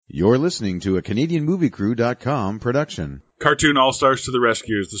You're listening to a CanadianMovieCrew.com production. Cartoon All-Stars to the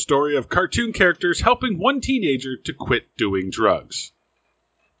Rescue is the story of cartoon characters helping one teenager to quit doing drugs.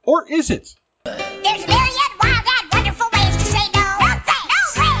 Or is it? There's myriad wild and wonderful ways to say no. No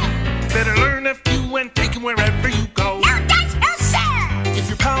thanks. No way. Better learn a few and take them wherever you go. No thanks. No sir. If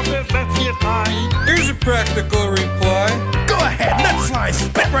your pal says let's get high, Here's a practical reply. Go ahead, let's slide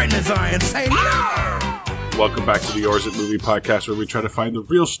spit right in his eye and say no! Welcome back to the Yours It Movie podcast, where we try to find the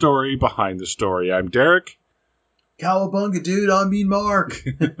real story behind the story. I'm Derek. Cowabunga, dude, I mean Mark.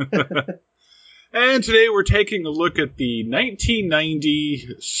 And today we're taking a look at the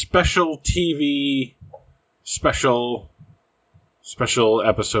 1990 special TV special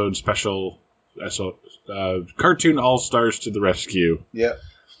episode, Cartoon All-Stars to the Rescue. Yep.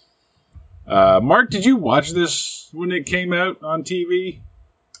 Mark, did you watch this when it came out on TV?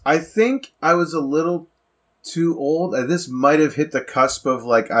 I think I was a little too old. This might have hit the cusp of,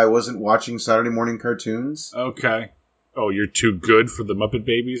 I wasn't watching Saturday morning cartoons. Okay. Oh, you're too good for the Muppet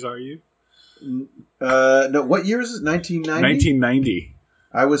Babies, are you? No, what year is it? 1990? 1990.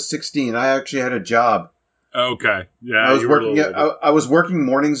 I was 16. I actually had a job. Okay. Yeah, I was working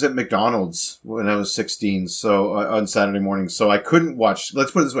mornings at McDonald's when I was 16, so on Saturday mornings. So I couldn't watch. Let's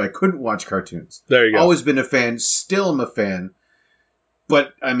put it this way: I couldn't watch cartoons. There you go. Always been a fan. Still am a fan.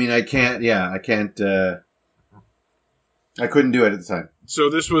 But I mean, I can't. I couldn't do it at the time. So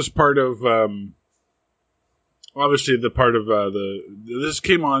this was part of, obviously the part of this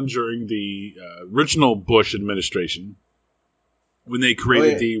came on during the original Bush administration when they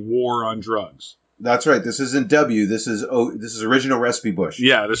created the war on drugs. That's right. This isn't W. This is original recipe Bush.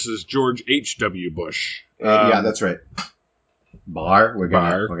 Yeah, this is George H.W. Bush. Yeah, that's right. We're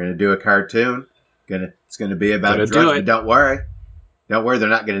gonna do a cartoon. It's gonna be about drugs. But don't worry, they're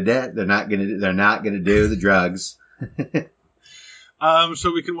not gonna do. They're not gonna do the drugs.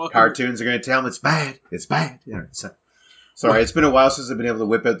 So we can welcome. Cartoons are gonna tell them it's bad. It's bad. Yeah, sorry, it's been a while since I've been able to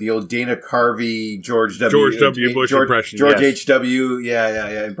whip out the old Dana Carvey, George W. Bush impression. George yes. H.W.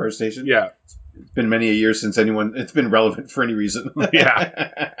 Yeah, impersonation. Yeah. It's been many a year since it's been relevant for any reason.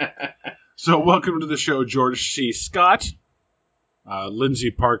 Yeah. So welcome to the show, George C. Scott,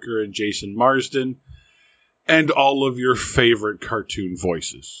 Lindsay Parker, and Jason Marsden, and all of your favorite cartoon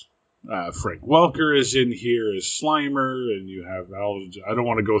voices. Frank Welker is in here as Slimer, and you have I don't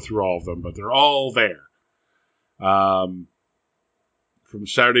want to go through all of them, but they're all there. From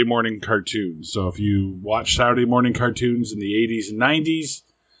Saturday morning cartoons. So if you watch Saturday morning cartoons in the 80s and 90s,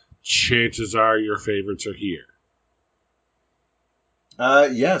 chances are your favorites are here.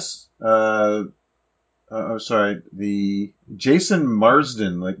 Yes. Sorry. The Jason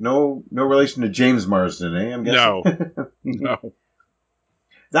Marsden, no relation to James Marsden, eh? I'm guessing. No.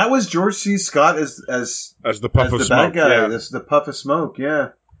 That was George C. Scott as the puff of smoke. Bad guy. Yeah. This is the puff of smoke. Yeah.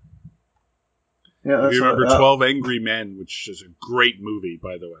 Yeah. You remember 12 Angry Men, which is a great movie,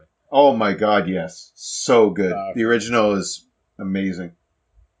 by the way. Oh my God, yes, so good. The original is amazing.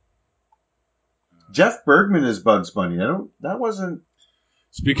 Jeff Bergman is Bugs Bunny.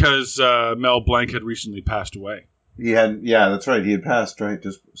 It's because Mel Blanc had recently passed away. That's right. He had passed, right?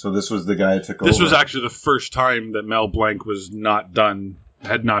 So this was the guy that took over. This was actually the first time that Mel Blanc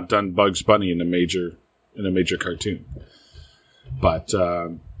had not done Bugs Bunny in a major cartoon. But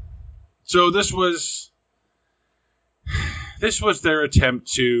so this was their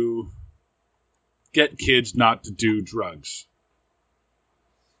attempt to get kids not to do drugs.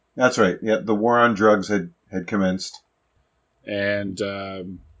 That's right. Yeah, the war on drugs had commenced. And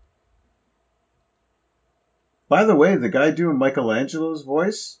by the way, the guy doing Michelangelo's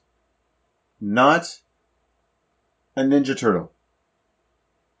voice, not a Ninja Turtle.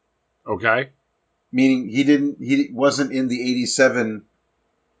 Okay. Meaning he wasn't in the 87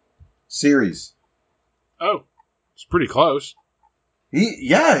 series. Oh, it's pretty close.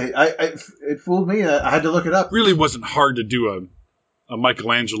 It fooled me. I had to look it up. Really wasn't hard to do a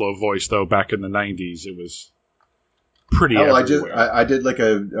Michelangelo voice though. Back in the 90s, it was pretty. Everywhere. I did a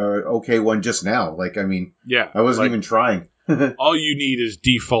okay one just now. Yeah, I wasn't even trying. All you need is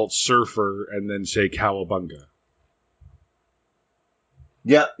default surfer and then say cowabunga.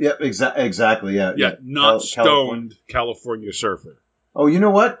 Yeah, exactly. Yeah. Not stoned California surfer. Oh, you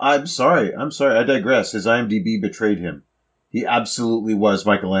know what? I'm sorry. I digress. His IMDb betrayed him. He absolutely was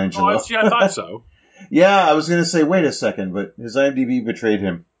Michelangelo. Oh, I thought so. Yeah, I was going to say, wait a second, but his IMDb betrayed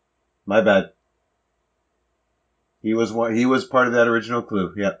him. My bad. He was part of that original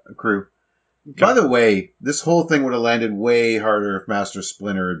crew. Okay. By the way, this whole thing would have landed way harder if Master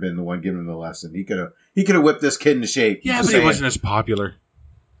Splinter had been the one giving him the lesson. He could have whipped this kid into shape. Yeah, but he wasn't as popular.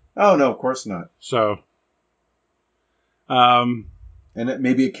 Oh no, of course not. So, And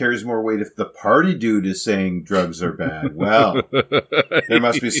maybe it carries more weight if the party dude is saying drugs are bad. Well, there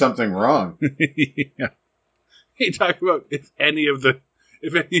must be something wrong. Yeah. He talked about if any of the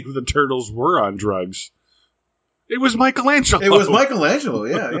turtles were on drugs. It was Michelangelo. It was Michelangelo,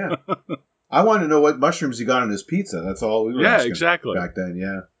 yeah. I want to know what mushrooms he got on his pizza. That's all we were asking exactly. back then,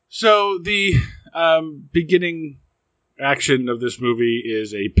 yeah. So the beginning action of this movie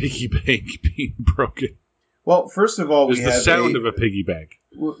is a piggy bank being broken. Well, first of all, There's the sound of a piggy bank.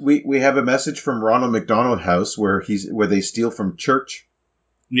 We have a message from Ronald McDonald House where they steal from church.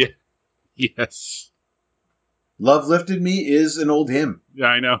 Yeah. Yes. Love Lifted Me is an old hymn. Yeah,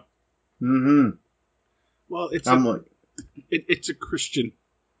 I know. Mm-hmm. Well, it's a Christian.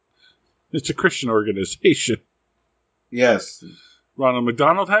 It's a Christian organization. Yes. Ronald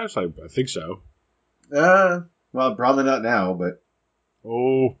McDonald House? I think so. Well, probably not now, but...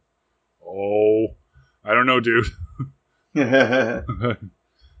 Oh. I don't know, dude. The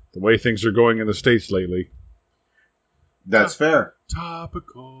way things are going in the States lately. That's fair.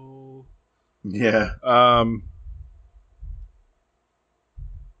 Topical. Yeah.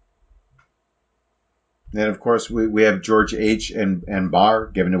 And of course, we have George H. and Barr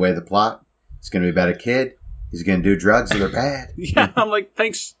giving away the plot. It's going to be about a kid. He's going to do drugs that are bad. Yeah, I'm like,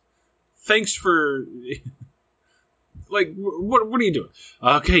 thanks for, like, what are you doing?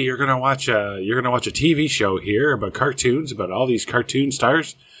 Okay, you're gonna watch a TV show here about cartoons, about all these cartoon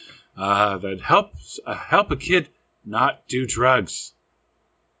stars that help a kid not do drugs.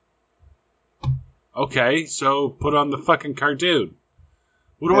 Okay, so put on the fucking cartoon.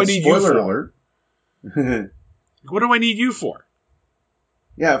 What do I need you for? Spoiler alert. What do I need you for?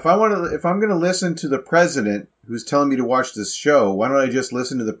 Yeah, if I'm going to listen to the president who's telling me to watch this show, why don't I just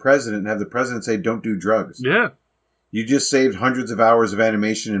listen to the president and have the president say, "Don't do drugs"? Yeah. You just saved hundreds of hours of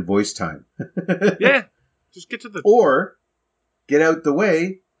animation and voice time. Yeah. Just get to the... Or get out the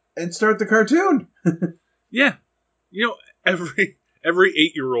way and start the cartoon. Yeah. You know, every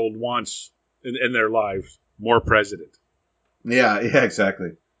 8-year-old wants in their lives more president. Yeah,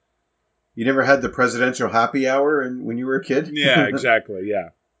 exactly. You never had the presidential happy hour when you were a kid? Yeah, exactly, yeah.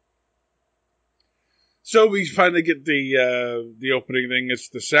 So we finally get the opening thing. It's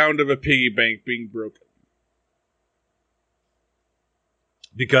the sound of a piggy bank being broken.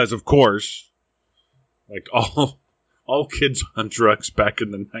 Because, of course, like all kids on drugs back in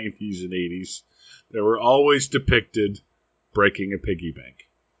the 90s and 80s, they were always depicted breaking a piggy bank.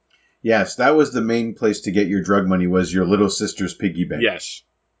 Yes, that was the main place to get your drug money, was your little sister's piggy bank. Yes.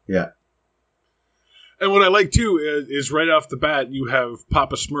 Yeah. And what I like, too, is right off the bat, you have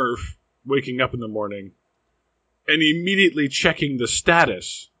Papa Smurf waking up in the morning and immediately checking the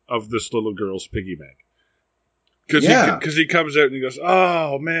status of this little girl's piggy bank. Because he comes out and he goes,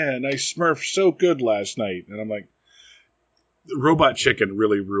 "Oh, man, I smurfed so good last night." And I'm like, Robot Chicken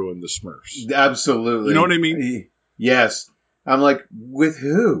really ruined the Smurfs. Absolutely. You know what I mean? Yes. I'm like, with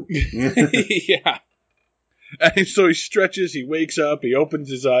who? Yeah. And so he stretches, he wakes up, he opens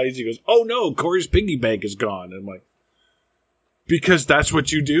his eyes, he goes, "Oh no, Corey's piggy bank is gone." And I'm like, because that's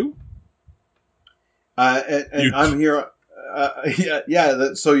what you do? I'm here.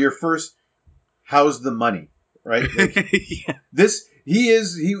 So your first, how's the money, right? Like, Yeah.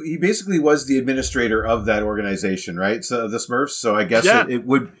 He basically was the administrator of that organization, right? So the Smurfs. So I guess it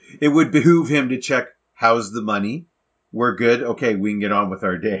would behoove him to check, how's the money? We're good. Okay, we can get on with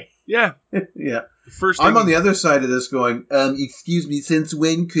our day. Yeah. Yeah. First I'm on the other side of this going, excuse me, since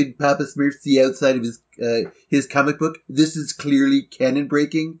when could Papa Smurf see outside of his comic book? This is clearly canon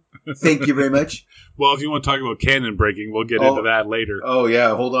breaking. Thank you very much. Well, if you want to talk about canon breaking, we'll get into that later. Oh,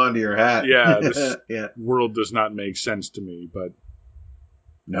 yeah, hold on to your hat. Yeah, this yeah. world does not make sense to me, but...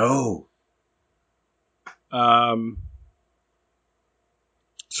 No.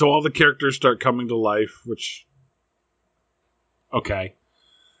 So all the characters start coming to life, which... Okay.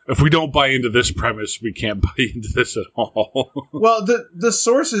 If we don't buy into this premise, we can't buy into this at all. Well, the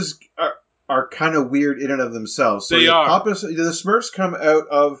sources are kind of weird in and of themselves. So they are. The Smurfs come out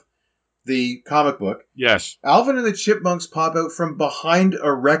of the comic book. Yes. Alvin and the Chipmunks pop out from behind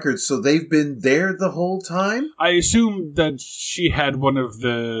a record, so they've been there the whole time? I assume that she had one of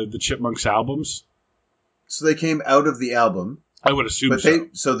the Chipmunks albums. So they came out of the album. I would assume so.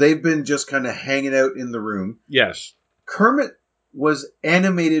 So they've been just kind of hanging out in the room. Yes. Kermit was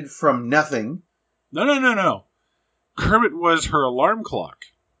animated from nothing. No. Kermit was her alarm clock.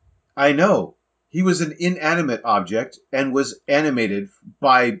 I know. He was an inanimate object and was animated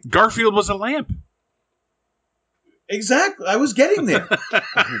by... Garfield was a lamp. Exactly. I was getting there.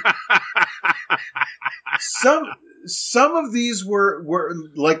 Some of these were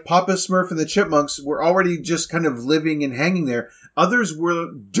like Papa Smurf and the Chipmunks were already just kind of living and hanging there. Others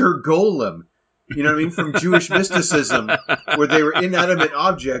were Der Golem, you know what I mean, from Jewish mysticism, where they were inanimate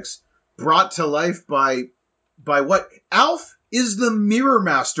objects brought to life by what? Alf is the Mirror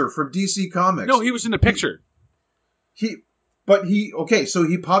Master from DC Comics. No, he was in the picture. So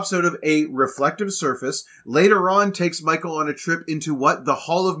he pops out of a reflective surface. Later on, takes Michael on a trip into what? The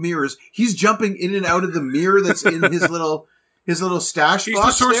Hall of Mirrors. He's jumping in and out of the mirror that's in his little stash He's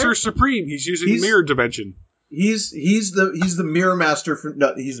box the Sorcerer there. Supreme. He's using mirror dimension. He's the Mirror Master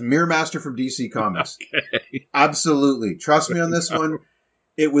he's Mirror Master from DC Comics. Okay. Absolutely. Trust me on this one.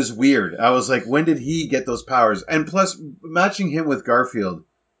 It was weird. I was like, when did he get those powers? And plus, matching him with Garfield,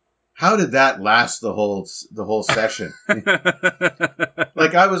 how did that last the whole session?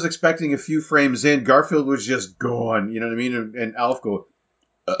 Like, I was expecting a few frames in, Garfield was just gone, you know what I mean? And Alf go,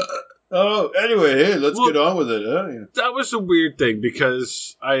 anyway, hey, let's get on with it. That was a weird thing,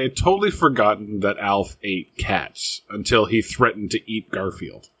 because I had totally forgotten that Alf ate cats until he threatened to eat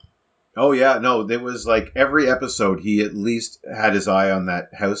Garfield. Oh, yeah, no, there was like every episode he at least had his eye on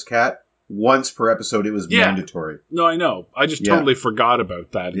that house cat. Once per episode, it was mandatory. No, I know. I just totally forgot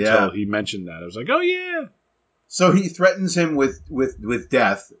about that until he mentioned that. I was like, oh, yeah. So he threatens him with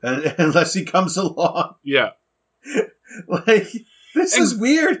death unless he comes along. Yeah. Like, this is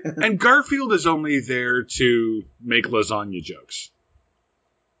weird. And Garfield is only there to make lasagna jokes.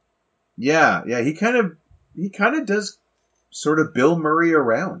 Yeah. He kind of does sort of Bill Murray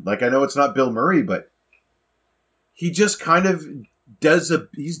around. Like, I know it's not Bill Murray, but he just kind of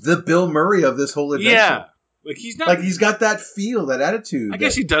he's the Bill Murray of this whole adventure. Yeah. Like, he's not. Like, he's got that feel, that attitude. I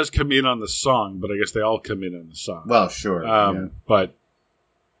guess he does come in on the song, but I guess they all come in on the song. Well, sure. But.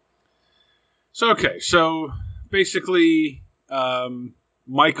 So basically,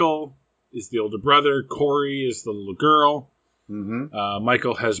 Michael is the older brother, Corey is the little girl. Mm-hmm.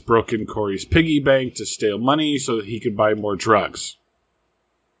 Michael has broken Corey's piggy bank to steal money so that he could buy more drugs.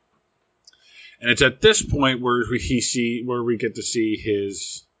 And it's at this point where we get to see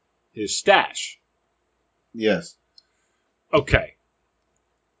his stash. Yes. Okay.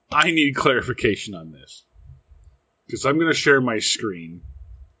 I need clarification on this, because I'm going to share my screen.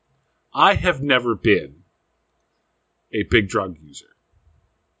 I have never been a big drug user.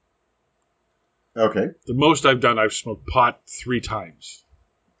 Okay. The most I've done, I've smoked pot 3 times.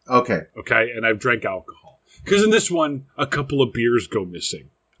 Okay. Okay, and I've drank alcohol. Because in this one, a couple of beers go missing.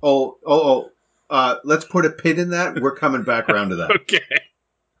 Let's put a pin in that. We're coming back around to that. Okay.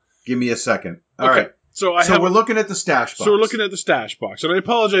 Give me a second. All right. So we're looking at the stash box. So we're looking at the stash box. And I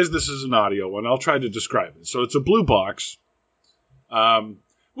apologize, this is an audio one. I'll try to describe it. So it's a blue box.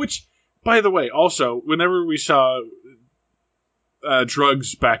 Which, by the way, also, whenever we saw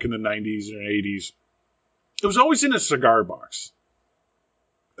drugs back in the 90s or 80s, it was always in a cigar box.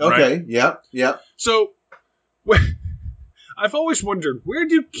 Okay, right? yeah. So, I've always wondered, where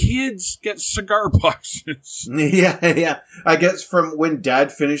do kids get cigar boxes? Yeah. I guess from when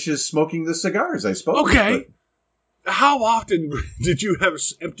Dad finishes smoking the cigars, I suppose. Okay. But how often did you have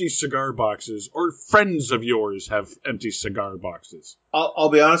empty cigar boxes, or friends of yours have empty cigar boxes? I'll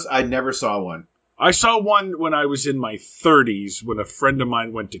be honest, I never saw one. I saw one when I was in my 30s when a friend of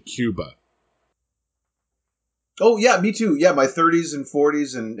mine went to Cuba. Oh, yeah, me too. Yeah, my 30s and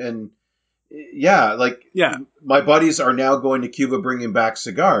 40s and yeah, like, my buddies are now going to Cuba bringing back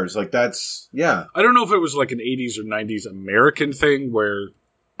cigars. Like, that's, yeah. I don't know if it was like an 80s or 90s American thing where...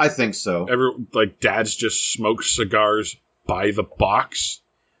 I think so. Dads just smoke cigars by the box.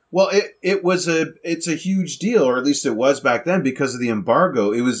 Well, it's a huge deal, or at least it was back then, because of the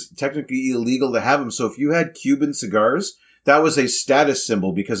embargo. It was technically illegal to have them. So if you had Cuban cigars, that was a status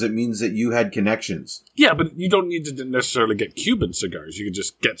symbol because it means that you had connections. Yeah, but you don't need to necessarily get Cuban cigars. You could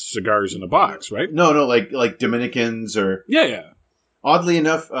just get cigars in a box, right? No, like Dominicans or... Yeah. Oddly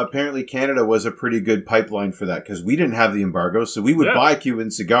enough, apparently Canada was a pretty good pipeline for that because we didn't have the embargo, so we would buy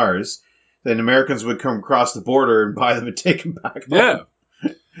Cuban cigars. Then Americans would come across the border and buy them and take them back home. Yeah.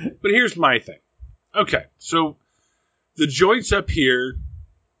 But here's my thing. Okay, so the joints up here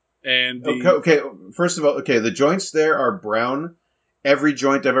and the... Okay, first of all, the joints there are brown. Every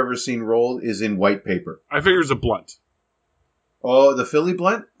joint I've ever seen rolled is in white paper. I figure it's a blunt. Oh, the Philly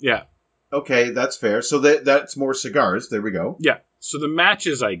blunt? Yeah. Okay, that's fair. So that's more cigars. There we go. Yeah. So the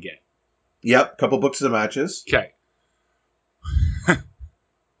matches I get. Yep, couple books of the matches. Okay.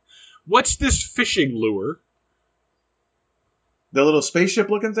 What's this fishing lure? The little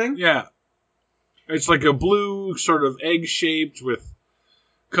spaceship looking thing? Yeah. It's like a blue sort of egg shaped with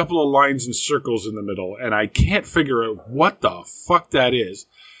couple of lines and circles in the middle, and I can't figure out what the fuck that is.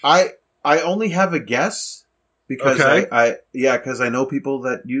 I only have a guess because Okay. because I know people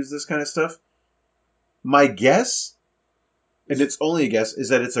that use this kind of stuff. My guess, and it's only a guess, is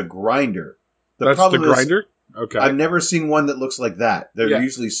that it's a grinder. That's the problem is, grinder? Okay. I've never seen one that looks like that. They're Yeah.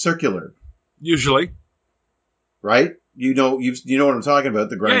 usually circular, Usually. right? You know what I'm talking about.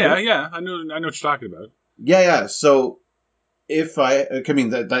 The grinder. Yeah. I know what you're talking about. Yeah. So if I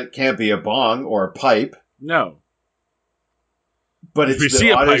mean that can't be a bong or a pipe, No. but it's we the see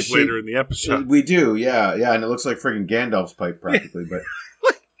a pipe oddest shape- later in the episode. We do, yeah, and it looks like friggin' Gandalf's pipe practically, but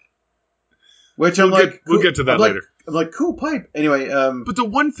which I'm like, We'll get to that later. I'm like, cool pipe. Anyway, But the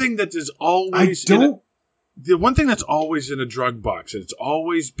one thing that is I always don't. the one thing that's always in a drug box, and it's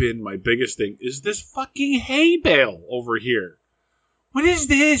always been my biggest thing, is this fucking hay bale over here. What is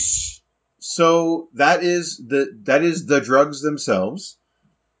this? So that is the drugs themselves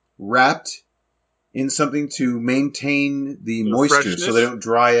wrapped in something to maintain the moisture, freshness? so they don't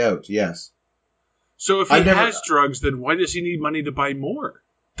dry out. Yes. So if he I never- has drugs, then why does he need money to buy more?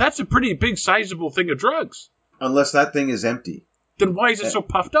 That's a pretty big, sizable thing of drugs. Unless that thing is empty. Then why is it so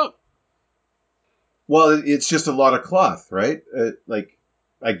puffed up? Well, it's just a lot of cloth, right?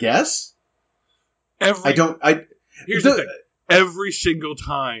 I guess. Here's The- the thing. Every single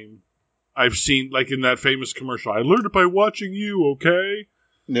time I've seen, like in that famous commercial, I learned it by watching you, okay?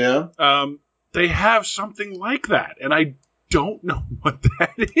 Yeah. They have something like that, and I don't know what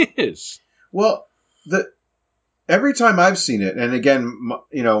that is. Well, every time I've seen it, and again,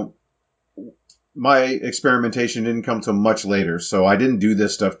 my experimentation didn't come till much later, so I didn't do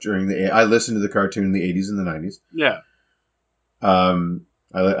this stuff I listened to the cartoon in the 80s and the 90s. Yeah.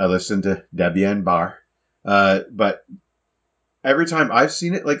 I listened to Debian Bar. But every time I've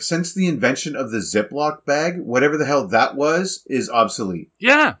seen it, like since the invention of the Ziploc bag, whatever the hell that was, is obsolete.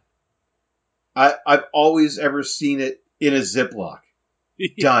 Yeah. I've always ever seen it in a Ziploc.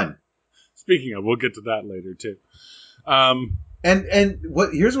 Done. Speaking of, we'll get to that later too. And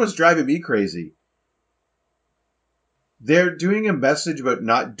here's what's driving me crazy. They're doing a message about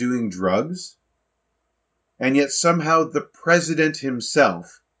not doing drugs, and yet somehow the president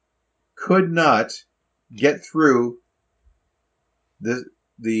himself could not get through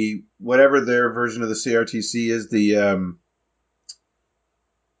the whatever their version of the CRTC is, the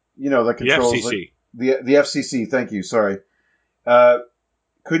controls FCC. the FCC. Thank you. Sorry.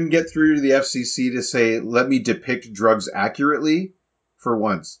 Couldn't get through to the FCC to say, let me depict drugs accurately for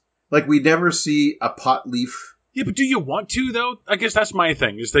once. Like, we never see a pot leaf. Yeah, but do you want to, though? I guess that's my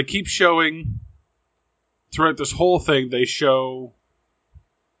thing, is they keep showing, throughout this whole thing, they show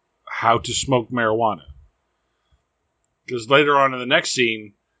how to smoke marijuana. Because later on in the next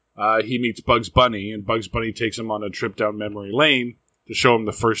scene, he meets Bugs Bunny, and Bugs Bunny takes him on a trip down memory lane to show him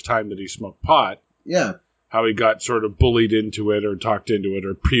the first time that he smoked pot. Yeah. How he got sort of bullied into it, or talked into it,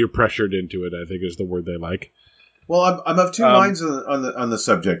 or peer pressured into it, I think is the word they like. Well, I'm of two minds on the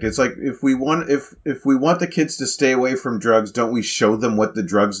subject. It's like, if we want the kids to stay away from drugs, don't we show them what the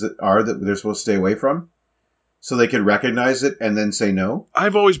drugs that they're supposed to stay away from, so they can recognize it and then say no?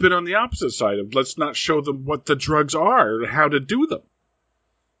 I've always been on the opposite side of let's not show them what the drugs are or how to do them.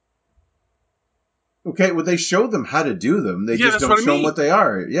 Okay, well, they show them how to do them. They just that's don't what I show them mean. what they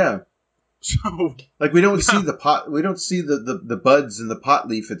are. Yeah. So Like, we don't see the pot. We don't see the buds in the pot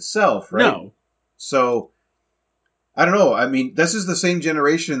leaf itself, right? no, So, I don't know. I mean, this is the same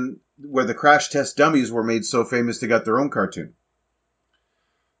generation where the Crash Test Dummies were made so famous they got their own cartoon,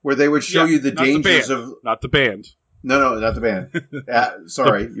 where they would show you the not dangers the band. of. Not the band. No, not the band.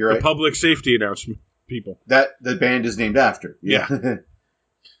 Sorry, you're The right. public safety announcement people. That the band is named after. Yeah. You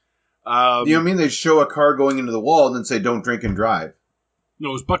know what I mean? They show a car going into the wall and then say, "Don't drink and drive." No,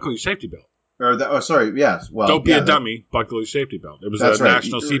 it was buckle your safety belt. Or that, sorry, yes. Well, Don't be yeah, a dummy. Buckle your safety belt. It was That's a right.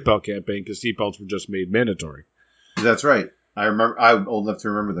 national seatbelt campaign because seatbelts were just made mandatory. That's right. I remember. I'm old enough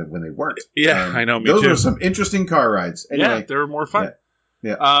to remember that when they weren't. Yeah, I know. Me those too. were some interesting car rides. Anyway, Yeah, they were more fun.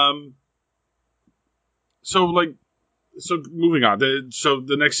 Yeah. So moving on. So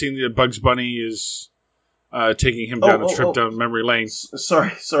the next scene, the Bugs Bunny is taking him down a trip down memory lane. Sorry.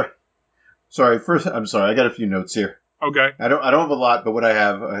 First, I'm sorry. I got a few notes here. Okay. I don't have a lot, but what I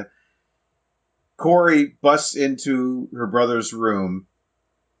have, Corey busts into her brother's room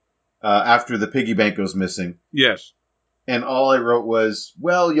after the piggy bank goes missing. Yes. And all I wrote was,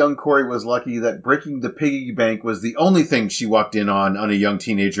 well, young Corey was lucky that breaking the piggy bank was the only thing she walked in on a young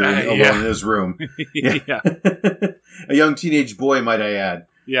teenager alone in his room. Yeah. A young teenage boy, might I add.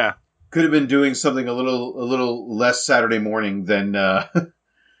 Yeah. Could have been doing something a little less Saturday morning than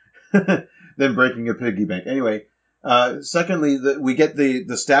than breaking a piggy bank. Anyway, Secondly, we get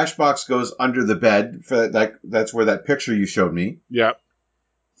the stash box goes under the bed. For that's where that picture you showed me. Yeah.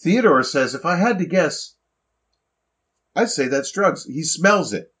 Theodore says, if I had to guess, I'd say that's drugs. He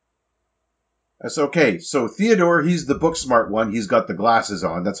smells it. That's okay. So Theodore, he's the book smart one. He's got the glasses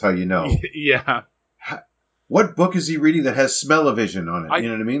on. That's how you know. Yeah. What book is he reading that has smell-o-vision on it? You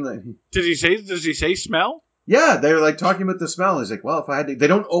know what I mean? Like, does he say smell? yeah, they're like talking about the smell. He's like, well, if I had to, they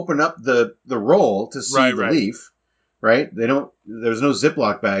don't open up the roll to see the leaf, right? They don't, there's no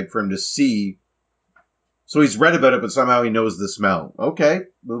Ziploc bag for him to see. So he's read about it, but somehow he knows the smell. Okay,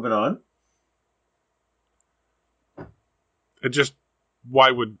 moving on. It just,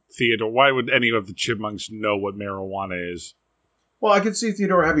 why would any of the chipmunks know what marijuana is? Well, I could see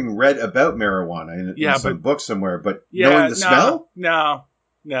Theodore having read about marijuana in some book somewhere, but knowing the smell? No.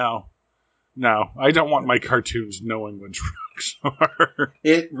 I don't want my cartoons knowing what drugs are.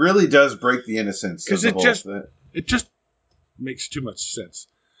 It really does break the innocence. Because it just makes too much sense.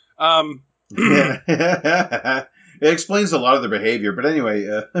 It explains a lot of their behavior, but anyway.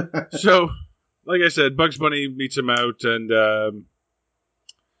 So, like I said, Bugs Bunny meets him out and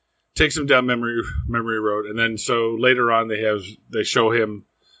takes him down memory road, and then so later on they show him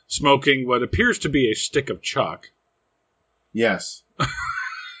smoking what appears to be a stick of chalk. Yes.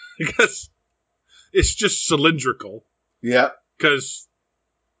 Because it's just cylindrical. Yeah. Because,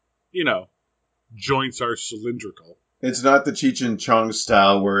 joints are cylindrical. It's not the Cheech and Chong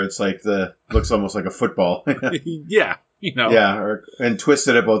style where it's like looks almost like a football. Yeah. Yeah, and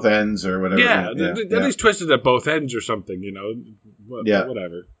twisted at both ends or whatever. Yeah, at least twisted at both ends or something,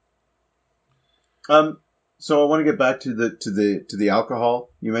 whatever. So I want to get back to the alcohol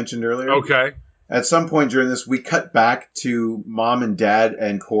you mentioned earlier. Okay. At some point during this, we cut back to Mom and Dad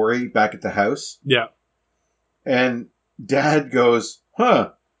and Corey back at the house. Yeah. And Dad goes,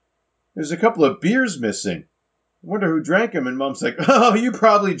 there's a couple of beers missing. I wonder who drank them. And Mom's like, oh, you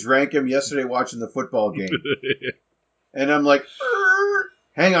probably drank them yesterday watching the football game. And I'm like,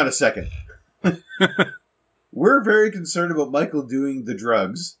 hang on a second. We're very concerned about Michael doing the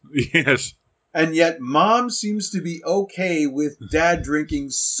drugs. Yes. And yet Mom seems to be okay with Dad drinking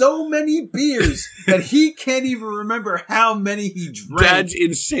so many beers that he can't even remember how many he drank. Dad's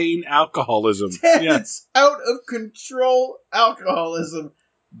insane alcoholism. Dad's out of control alcoholism.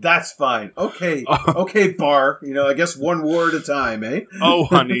 That's fine. Okay. Okay, Bar. I guess one word at a time, eh? Oh,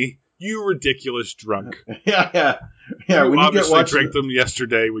 honey. You ridiculous drunk. Yeah. You obviously drank them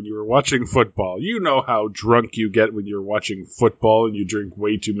yesterday when you were watching football. You know how drunk you get when you're watching football and you drink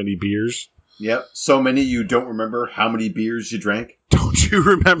way too many beers. Yep. So many you don't remember how many beers you drank. Don't you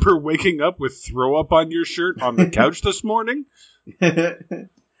remember waking up with throw up on your shirt on the couch this morning?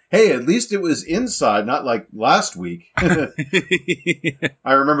 Hey, at least it was inside, not like last week. I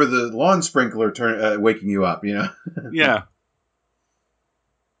remember the lawn sprinkler waking you up, Yeah.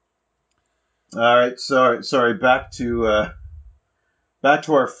 All right, sorry. Back to our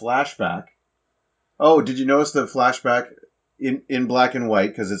flashback. Oh, did you notice the flashback in black and white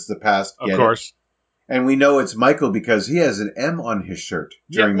because it's the past? Of course. And we know it's Michael because he has an M on his shirt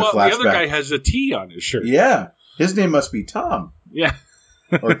during the flashback. The other guy has a T on his shirt. Yeah, his name must be Tom. Yeah.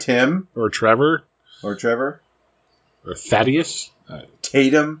 Or Tim. Or Trevor. Or Trevor. Or Thaddeus.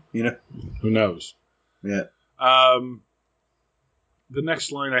 Tatum. Who knows? Yeah. The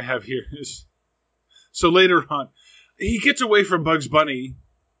next line I have here is, so later on, he gets away from Bugs Bunny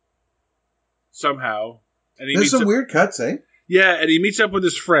somehow. And there's some weird cuts, eh? Yeah, and he meets up with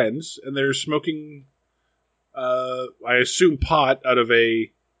his friends, and they're smoking, I assume, pot out of a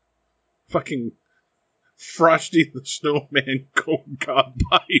fucking Frosty the Snowman corn cob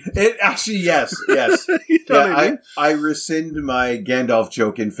pipe. It actually, yes. I rescind my Gandalf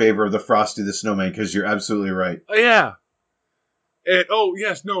joke in favor of the Frosty the Snowman because you're absolutely right. Yeah. And,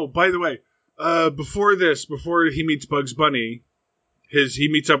 by the way, before he meets Bugs Bunny, he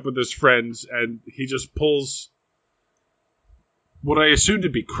meets up with his friends and he just pulls what I assume to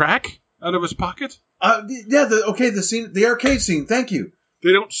be crack out of his pocket. The arcade scene. Thank you.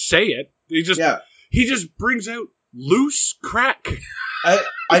 They don't say it. He just brings out loose crack.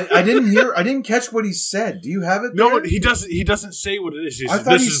 I didn't catch what he said. Do you have it there? No, he doesn't say what it is.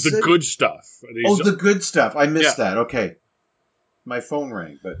 This is the good stuff. The good stuff. I missed that. Okay. My phone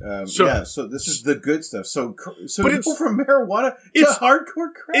rang, but so this is the good stuff. So you go from marijuana to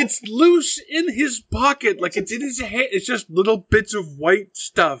hardcore crack? It's loose in his pocket, like it's in his hand. It's just little bits of white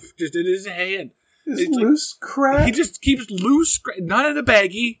stuff just in his hand. It's loose crack? He just keeps loose crack, not in a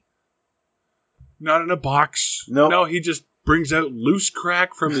baggie, not in a box. No, he just brings out loose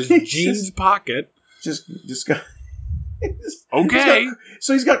crack from his jeans pocket. Just got... Okay.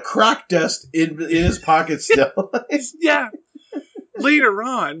 So he's got crack dust in his pocket still. Yeah. Later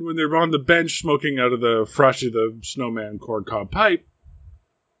on, when they're on the bench smoking out of the Frosty the Snowman corncob pipe,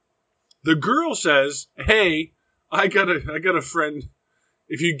 the girl says, "Hey, I got a friend.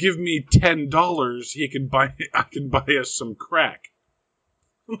 If you give me $10, I can buy us some crack."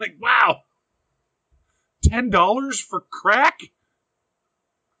 I'm like, wow, $10 for crack?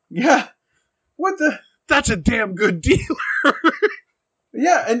 Yeah. What the? That's a damn good deal.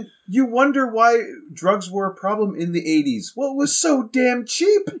 Yeah, and you wonder why drugs were a problem in the 80s. Well, it was so damn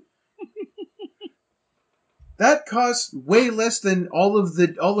cheap. That cost way less than all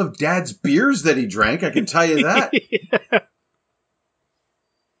of Dad's beers that he drank, I can tell you that. Yeah.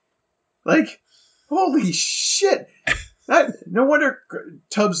 Like, holy shit. No wonder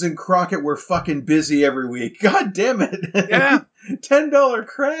Tubbs and Crockett were fucking busy every week. God damn it. Yeah. $10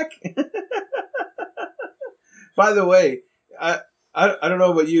 crack. By the way, I don't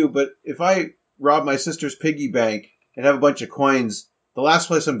know about you, but if I rob my sister's piggy bank and have a bunch of coins, the last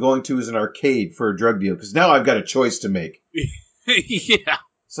place I'm going to is an arcade for a drug deal, because now I've got a choice to make. Yeah.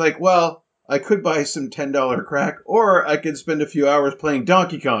 It's like, well, I could buy some $10 crack, or I could spend a few hours playing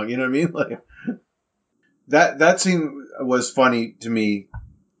Donkey Kong, you know what I mean? Like, that scene was funny to me,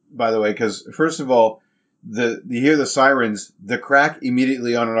 by the way, because first of all, you hear the sirens, the crack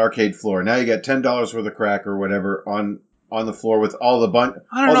immediately on an arcade floor. Now you got $10 worth of crack or whatever on the floor with all the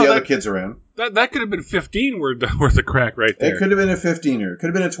other kids around. That could have been 15 worth of crack right there. It could have been a 15er. It could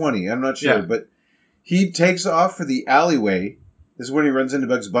have been a 20. I'm not sure. Yeah. But he takes off for the alleyway. This is when he runs into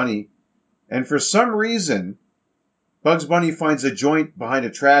Bugs Bunny. And for some reason, Bugs Bunny finds a joint behind a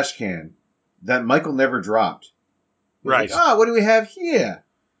trash can that Michael never dropped. He's Right. like, what do we have here?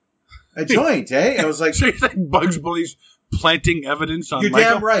 A joint, eh? And I was like, So you think Bugs Bunny's planting evidence on you're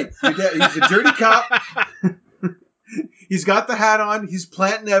Michael? damn right. He's a dirty cop. He's got the hat on. He's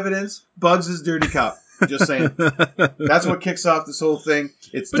planting evidence. Bugs is dirty cop. Just saying. That's what kicks off this whole thing.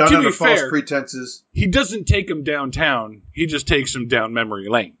 It's But done to under be false fair, pretenses. He doesn't take him downtown. He just takes him down memory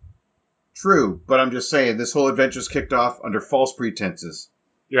lane. True, but I'm just saying this whole adventure's kicked off under false pretenses.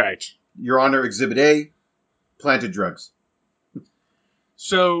 Right. Your Honor, Exhibit A, planted drugs.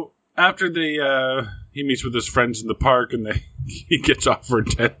 So after he meets with his friends in the park and he gets offered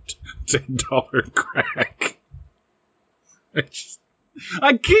 $10 crack.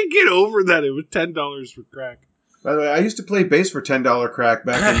 I can't get over that it was $10 for crack. By the way, I used to play bass for $10 crack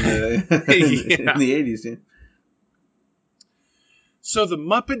back in the 80s. Yeah. So the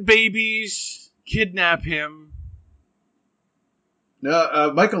Muppet Babies kidnap him.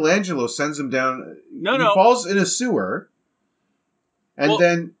 No, Michelangelo sends him down. No. He falls in a sewer. And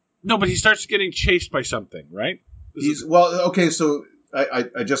then... No, but he starts getting chased by something, right? So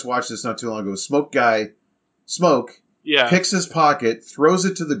I just watched this not too long ago. Smoke, Yeah. picks his pocket, throws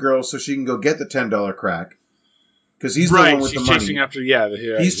it to the girl so she can go get the $10 crack. Because he's the right, one with the she's money. chasing after,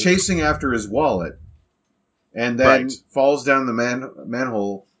 He's chasing after his wallet. And then Right. falls down the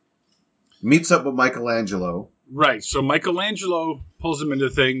manhole, meets up with Michelangelo. Right, so Michelangelo pulls him into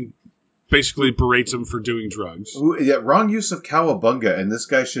the thing, basically berates him for doing drugs. Wrong use of cowabunga, and this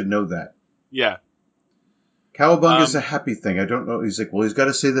guy should know that. Yeah. Cowabunga is a happy thing. I don't know. He's like, well, he's got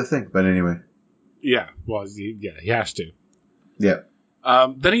to say the thing. But anyway. Yeah, well, he has to. Yeah.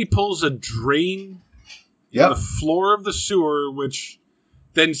 Then he pulls a drain in the floor of the sewer, which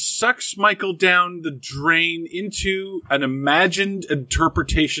then sucks Michael down the drain into an imagined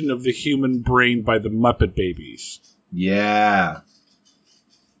interpretation of the human brain by the Muppet Babies. Yeah.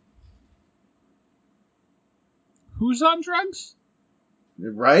 Who's on drugs?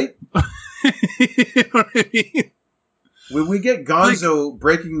 Right? You know what I mean? When we get Gonzo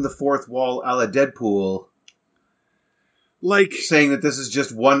breaking the fourth wall a la Deadpool, saying that this is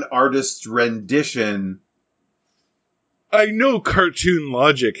just one artist's rendition. I know cartoon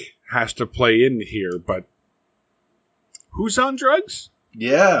logic has to play in here, but who's on drugs?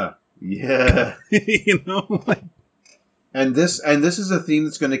 Yeah. You know? And this is a theme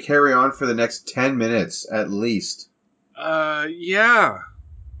that's going to carry on for the next 10 minutes at least. Yeah.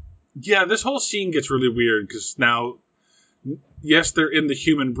 Yeah, this whole scene gets really weird because now, yes, they're in the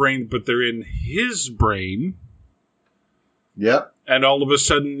human brain, but they're in his brain. Yep. And all of a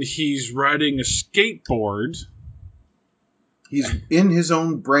sudden, he's riding a skateboard. He's in his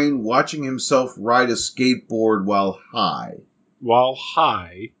own brain watching himself ride a skateboard while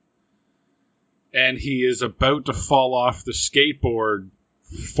high. And he is about to fall off the skateboard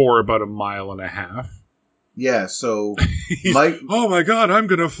for about 1.5 miles. Yeah, so Mike, oh my God, I'm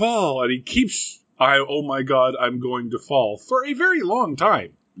going to fall. And he keeps, oh my God, I'm going to fall for a very long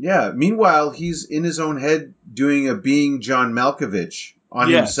time. Yeah. Meanwhile, he's in his own head doing a being John Malkovich on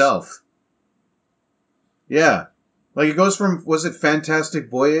himself. Yeah. Like it goes from, was it Fantastic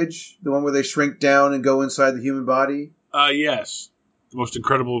Voyage? The one where they shrink down and go inside the human body? Yes. The Most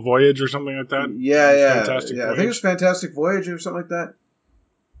Incredible Voyage or something like that? Yeah. Fantastic I Voyage. think it was Fantastic Voyage or something like that.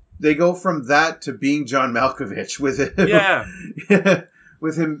 They go from that to being John Malkovich with him. Yeah.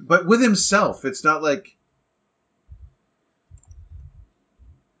 With him, but with himself. It's not like...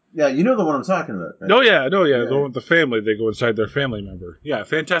 Yeah, you know the one I'm talking about, right? No, yeah. Yeah. The one with the family, they go inside their family member. Yeah,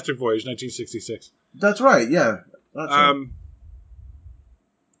 Fantastic Voyage, 1966. That's right, yeah. That's right.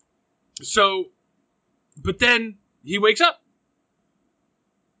 So, but then he wakes up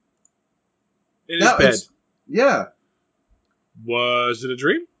in his bed. Yeah. Was it a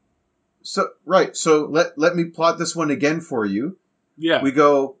dream? So right. So let me plot this one again for you. Yeah. We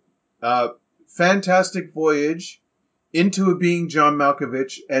go Fantastic Voyage into a being John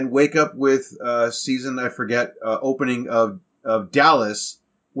Malkovich and wake up with season opening of Dallas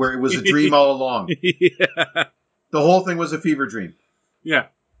where it was a dream all along. Yeah. The whole thing was a fever dream. Yeah.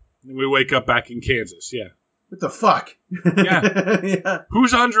 And we wake up back in Kansas. Yeah. What the fuck? Yeah. Yeah.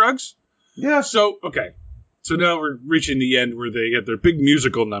 Who's on drugs? Yeah. So, okay. So now we're reaching the end where they get their big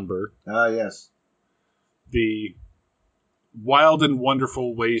musical number. Yes. The Wild and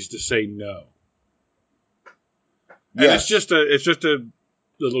Wonderful Ways to Say No. And Yes. it's just a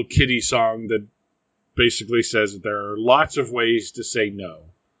little kiddie song that basically says that there are lots of ways to say no.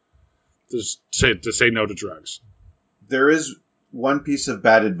 To say no to drugs. There is one piece of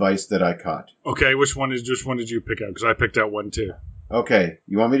bad advice that I caught. Okay, which one did you pick out? Because I picked out one too. Okay,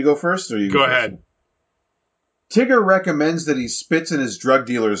 you want me to go first, or you Go first? ahead. Tigger recommends that he spits in his drug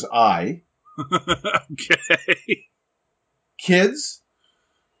dealer's eye. Okay. Kids,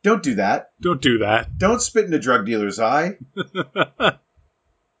 don't do that. Don't do that. Don't spit in a drug dealer's eye.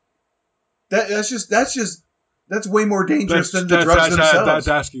 That's way more dangerous than the drugs themselves. That's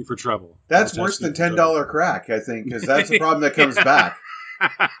asking for trouble. That's worse than $10 crack, I think, because that's a problem that comes back.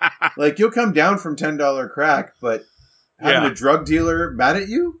 Like, you'll come down from $10 crack, but having a drug dealer mad at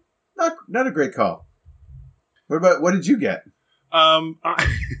you, not a great call. What did you get? I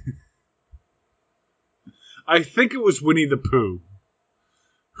think it was Winnie the Pooh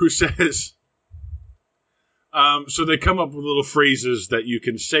who says, so they come up with little phrases that you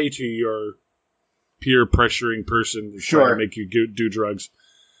can say to your peer pressuring person trying to make you do drugs.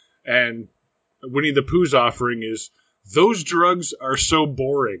 And Winnie the Pooh's offering is, those drugs are so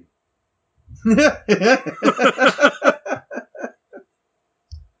boring.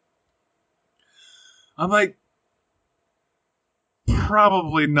 I'm like,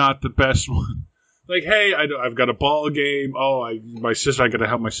 probably not the best one. Like, hey, I've got a ball game. Oh, I got to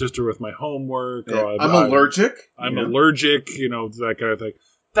help my sister with my homework. Yeah, Oh, I'm allergic. I'm allergic. That kind of thing.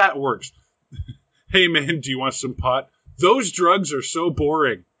 That works. Hey, man, do you want some pot? Those drugs are so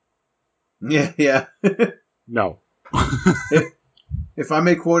boring. Yeah. No. If I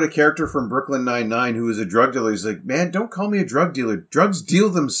may quote a character from Brooklyn Nine-Nine who is a drug dealer, he's like, man, don't call me a drug dealer. Drugs deal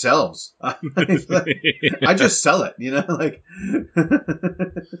themselves. I just sell it, like...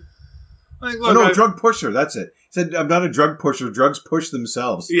 Like, look, no, drug pusher. That's it. He said, I'm not a drug pusher. Drugs push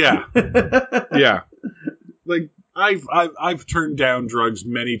themselves. Yeah. Yeah. Like, I've turned down drugs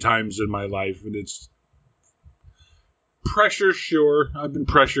many times in my life, and it's pressure, sure. I've been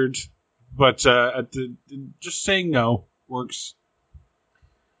pressured, but just saying no works.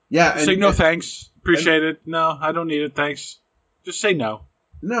 Yeah. Say no, thanks. Appreciate it. No, I don't need it. Thanks. Just say no.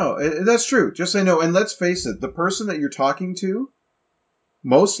 No, that's true. Just say no. And let's face it, the person that you're talking to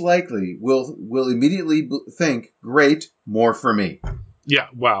most likely will immediately think, great, more for me. Yeah,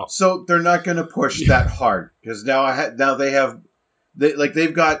 wow. So they're not going to push that hard because now they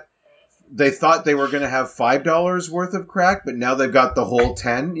thought they were going to have $5 worth of crack, but now they've got the whole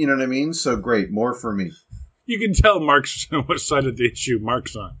 10. You know what I mean? So great, more for me. You can tell Mark's what side of the issue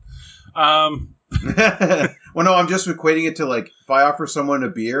Mark's on. Well, no, I'm just equating it to like if I offer someone a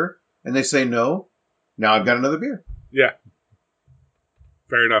beer and they say no, now I've got another beer. Yeah.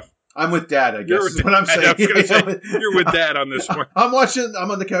 Fair enough. I'm with Dad, I guess, is what I'm saying. You're with Dad on this one. I'm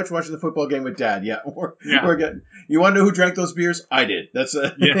on the couch watching the football game with Dad. Yeah. We're getting. You want to know who drank those beers? I did. That's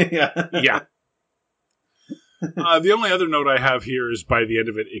Yeah. The only other note I have here is by the end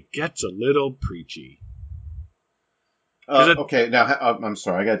of it, it gets a little preachy. Okay, now I'm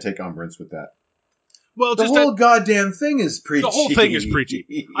sorry. I got to take umbrance with that. Well, the whole goddamn thing is preachy. The whole thing is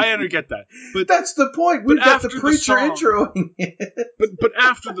preachy. I get that, but that's the point. We've got the preacher introing it. But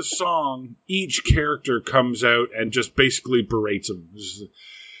after the song, each character comes out and just basically berates him.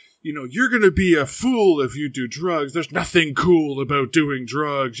 you're going to be a fool if you do drugs. There's nothing cool about doing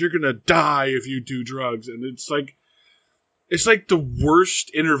drugs. You're going to die if you do drugs. And it's like the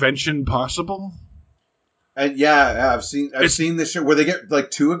worst intervention possible. And yeah, I've seen this show where they get like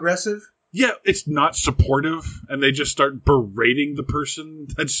too aggressive. Yeah, it's not supportive, and they just start berating the person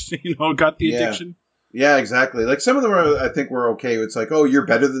that's got the addiction. Yeah, exactly. Like some of them I think were okay. It's like, oh, you're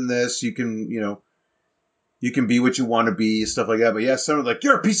better than this. You can you can be what you want to be, stuff like that. But yeah, some are like,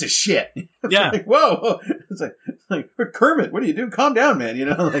 you're a piece of shit. Yeah. Like, whoa. It's like Kermit, what are you doing? Calm down, man.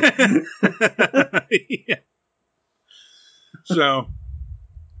 Yeah. So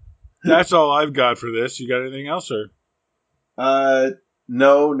that's all I've got for this. You got anything else, or?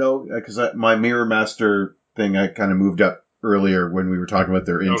 No, because my Mirror Master thing I kind of moved up earlier when we were talking about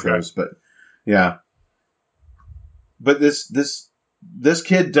their intros, but yeah. But this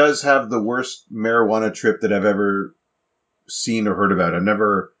kid does have the worst marijuana trip that I've ever seen or heard about. I've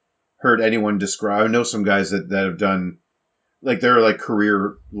never heard anyone describe. I know some guys that have done, like, they're like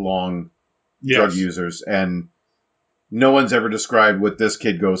career-long drug users, and no one's ever described what this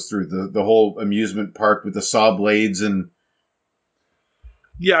kid goes through. The whole amusement park with the saw blades and...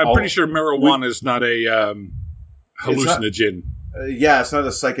 Yeah, I'm pretty sure marijuana is not a hallucinogen. It's not a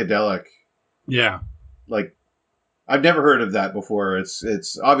psychedelic. Yeah. Like, I've never heard of that before.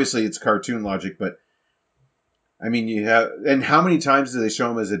 It's obviously it's cartoon logic, but I mean, you have, and how many times do they show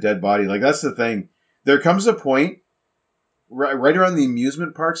him as a dead body? Like, that's the thing. There comes a point right around the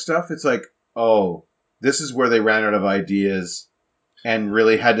amusement park stuff. It's like, oh, this is where they ran out of ideas and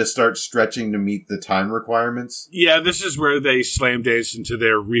really had to start stretching to meet the time requirements. Yeah, this is where they slam dance into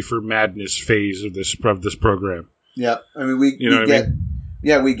their reefer madness phase of this program. Yeah, I mean, we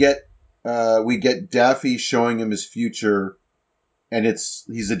get Daffy showing him his future, and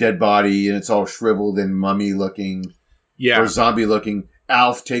he's a dead body, and it's all shriveled and mummy looking, or zombie looking.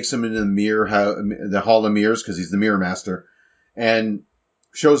 Alf takes him into the Hall of Mirrors, because he's the Mirror Master, and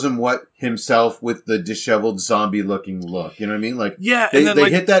shows him what himself with the disheveled zombie looking look. You know what I mean? Like, they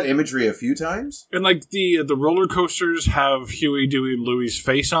hit that imagery a few times. And like the roller coasters have Huey, Dewey, and Louie's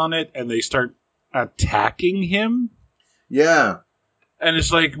face on it, and they start attacking him. Yeah. And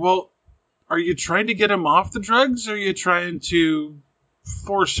it's like, well, are you trying to get him off the drugs, or are you trying to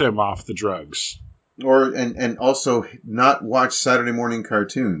force him off the drugs? Or and also not watch Saturday morning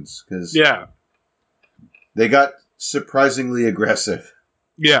cartoons, because they got surprisingly aggressive.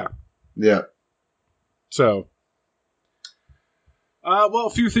 Yeah. So, a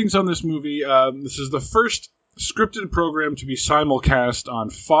few things on this movie. This is the first scripted program to be simulcast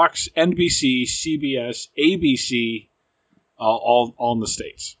on Fox, NBC, CBS, ABC, all in the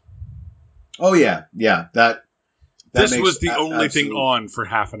States. Oh yeah. This was the only thing on for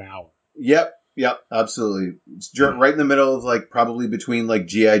half an hour. Yep, absolutely. It's right in the middle of, like, probably between, like,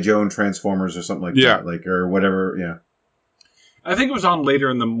 G.I. Joe and Transformers or something like that, like, or whatever. Yeah. I think it was on later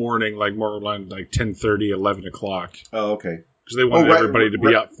in the morning, like more around like 10:30, 11 o'clock. Oh, okay. Because they wanted everybody to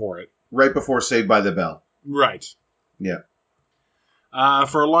be up for it. Right before Saved by the Bell. Right. Yeah.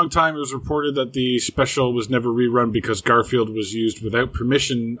 For a long time, it was reported that the special was never rerun because Garfield was used without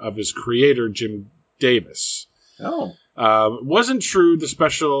permission of his creator, Jim Davis. Oh. It wasn't true. The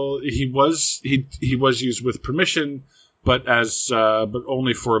special, he was used with permission, but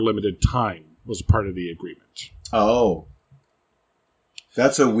only for a limited time was part of the agreement. Oh.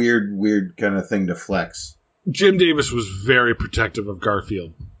 That's a weird kind of thing to flex. Jim Davis was very protective of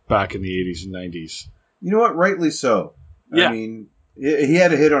Garfield back in the 80s and 90s. You know what? Rightly so. Yeah. I mean, he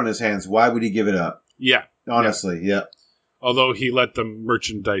had a hit on his hands. Why would he give it up? Yeah. Honestly, yeah. Although he let them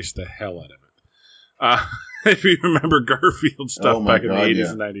merchandise the hell out of it. If you remember Garfield stuff back in the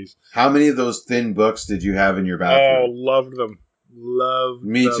 80s and 90s. How many of those thin books did you have in your bathroom? Oh, loved them.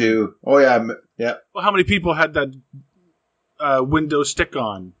 Me too. Oh, yeah. Yeah. Well, how many people had that window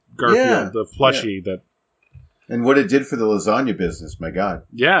stick-on Garfield, the plushie that... And what it did for the lasagna business, my God.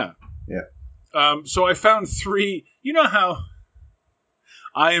 Yeah. Yeah. So I found 3... You know how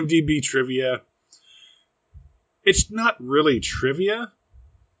IMDb trivia... It's not really trivia.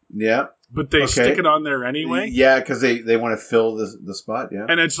 Yeah. But they stick it on there anyway. Yeah, because they want to fill the spot, yeah.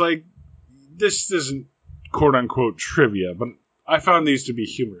 And it's like, this isn't quote-unquote trivia, but I found these to be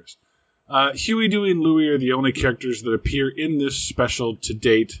humorous. Huey, Dewey, and Louie are the only characters that appear in this special to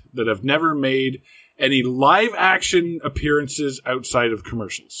date that have never made any live-action appearances outside of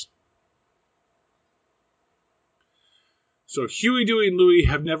commercials. So Huey, Dewey, and Louie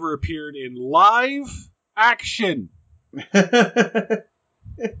have never appeared in live action.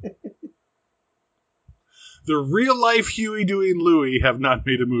 The real-life Huey, Dewey, and Louie have not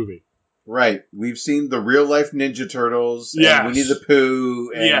made a movie. Right. We've seen the real life Ninja Turtles Yes. and Winnie the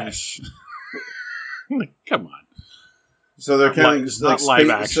Pooh. And Yes. Come on. So they're Not counting li- not live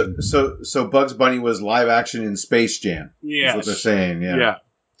action. So Bugs Bunny was live action in Space Jam. Yes. That's what they're saying. Yeah.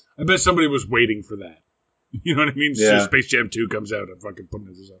 I bet somebody was waiting for that. You know what I mean? Yeah. So Space Jam 2 comes out. I'm fucking putting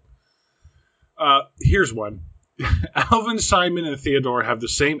this up. Here's one. Alvin, Simon, and Theodore have the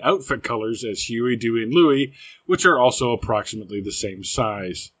same outfit colors as Huey, Dewey, and Louie, which are also approximately the same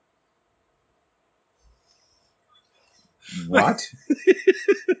size. What?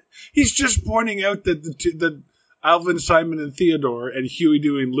 He's just pointing out that that Alvin, Simon, and Theodore and Huey,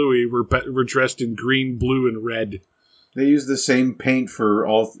 Dewey, and Louie were dressed in green, blue, and red. They use the same paint for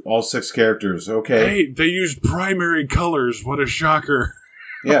all 6 characters. Okay. Hey, they used primary colors. What a shocker.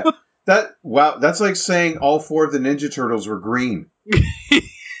 Yeah. That's like saying all 4 of the Ninja Turtles were green.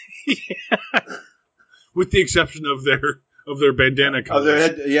 With the exception of their bandana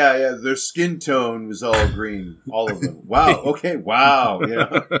colors. Their skin tone was all green. All of them. Wow. Okay. Wow.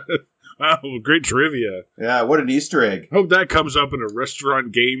 Yeah. Wow, great trivia. Yeah, what an Easter egg. Hope that comes up in a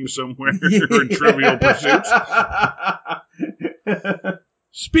restaurant game somewhere or in Trivial Pursuits.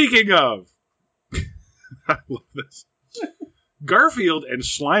 Speaking of, I love this. Garfield and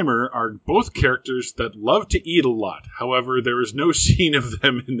Slimer are both characters that love to eat a lot. However, there is no scene of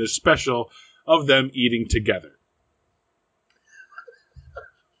them in this special of them eating together.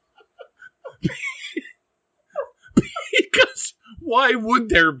 Because why would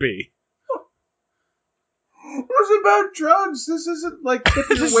there be? It's about drugs. This isn't like tip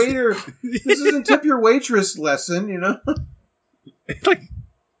your waiter. This isn't tip your waitress lesson, you know? Like,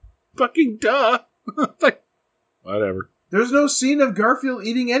 fucking duh. Like, whatever. There's no scene of Garfield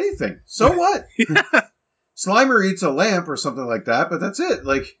eating anything. So what? Slimer eats a lamp or something like that, but that's it.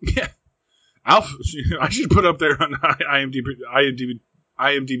 Like, yeah. Alf, I should put up there on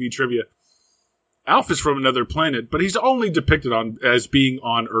IMDb trivia. Alf is from another planet, but he's only depicted as being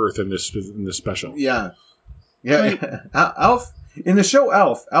on Earth in this special. yeah. Alf in the show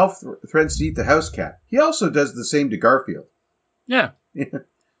Alf threatens to eat the house cat. He also does the same to Garfield. Yeah.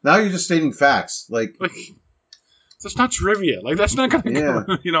 Now you're just stating facts. Like that's not trivia. Like, that's not going to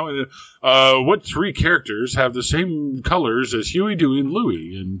go, you know, what 3 characters have the same colors as Huey, Dewey, and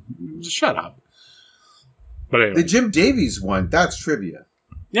Louie? And just shut up. But anyway. the Jim Davies one, that's trivia.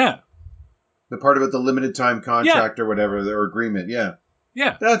 Yeah. The part about the limited time contract or whatever, their agreement. Yeah.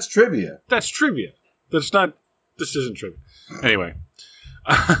 Yeah. That's trivia. That's trivia. This isn't trivia. Anyway.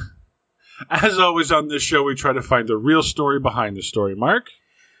 As always on this show, we try to find the real story behind the story. Mark?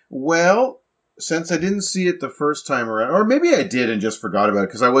 Well, since I didn't see it the first time around, or maybe I did and just forgot about it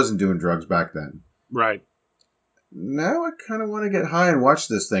because I wasn't doing drugs back then. Right. Now I kind of want to get high and watch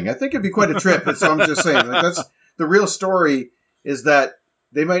this thing. I think it'd be quite a trip. So I'm just saying, like, that's the real story. Is that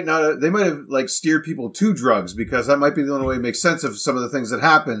they might have like steered people to drugs because that might be the only way to make sense of some of the things that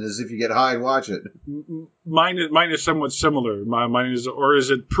happen is if you get high and watch it. Mine is somewhat similar. Mine is, or is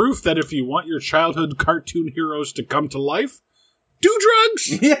it proof that if you want your childhood cartoon heroes to come to life, do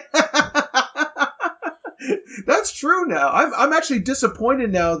drugs? Yeah. That's true now. I'm actually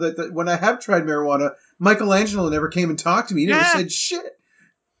disappointed now that when I have tried marijuana, Michelangelo never came and talked to me. He never said shit.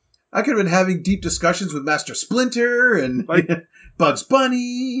 I could have been having deep discussions with Master Splinter and Bugs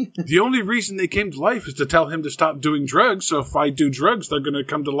Bunny. The only reason they came to life is to tell him to stop doing drugs. So if I do drugs, they're going to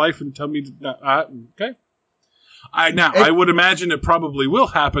come to life and tell me, okay. I would imagine it probably will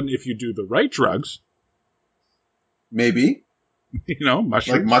happen if you do the right drugs. Maybe. You know,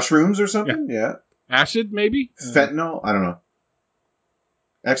 mushrooms. Like mushrooms or something? Yeah. Acid, maybe? Fentanyl? I don't know.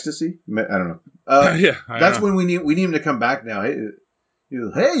 Ecstasy? I don't know. That's when we need him to come back now. Hey,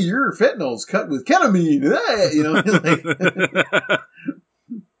 your fentanyl's cut with ketamine. Hey, you know,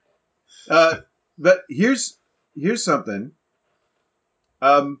 like, but here's something.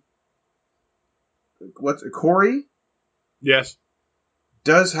 Corey? Yes.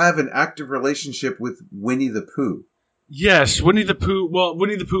 Does have an active relationship with Winnie the Pooh. Yes, Winnie the Pooh. Well,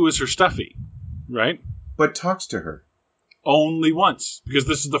 Winnie the Pooh is her stuffy, right? But talks to her. Only once, because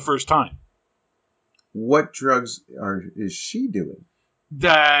this is the first time. What drugs is she doing?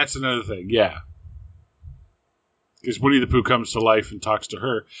 That's another thing, yeah. Because Winnie the Pooh comes to life and talks to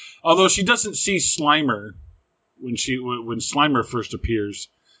her. Although she doesn't see Slimer when Slimer first appears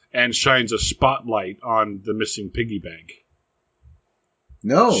and shines a spotlight on the missing piggy bank.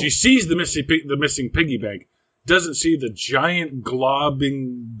 No. She sees the missing piggy bank, doesn't see the giant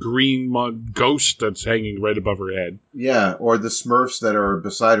globbing green ghost that's hanging right above her head. Yeah, or the Smurfs that are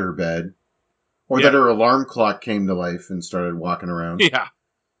beside her bed. Or that her alarm clock came to life and started walking around. Yeah.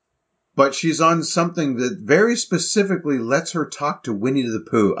 but she's on something that very specifically lets her talk to Winnie the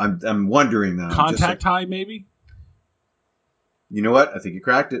Pooh. I'm wondering now. Contact high, maybe? You know what? I think you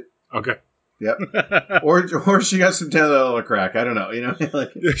cracked it. Okay. Yep. or she got some $10 crack. I don't know. You know,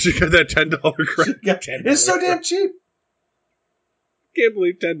 like She got that $10 crack. it's so damn cheap. Can't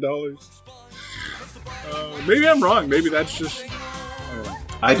believe $10. Maybe I'm wrong. Maybe that's just...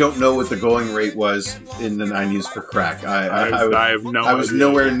 I don't know what the going rate was in the 90s for crack. I have no I was idea.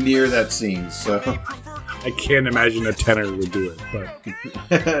 nowhere near that scene, so. I can't imagine a tenor would do it.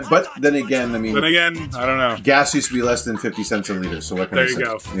 But But then again, I mean, I don't know. gas used to be less than 50 cents a liter, so what can I There say? you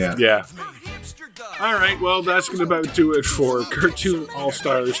go. Yeah. All right, well, that's going to about do it for Cartoon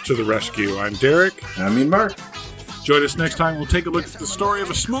All-Stars to the Rescue. I'm Derek. I mean, Mark. Join us next time. We'll take a look at the story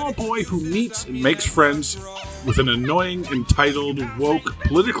of a small boy who meets and makes friends with an annoying, entitled, woke,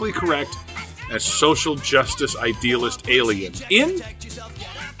 politically correct, and social justice idealist alien in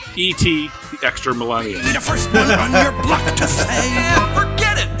E.T. the Extra Millennium. The first one on your block to say.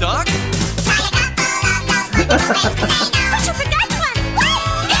 Forget it, Doc. Push up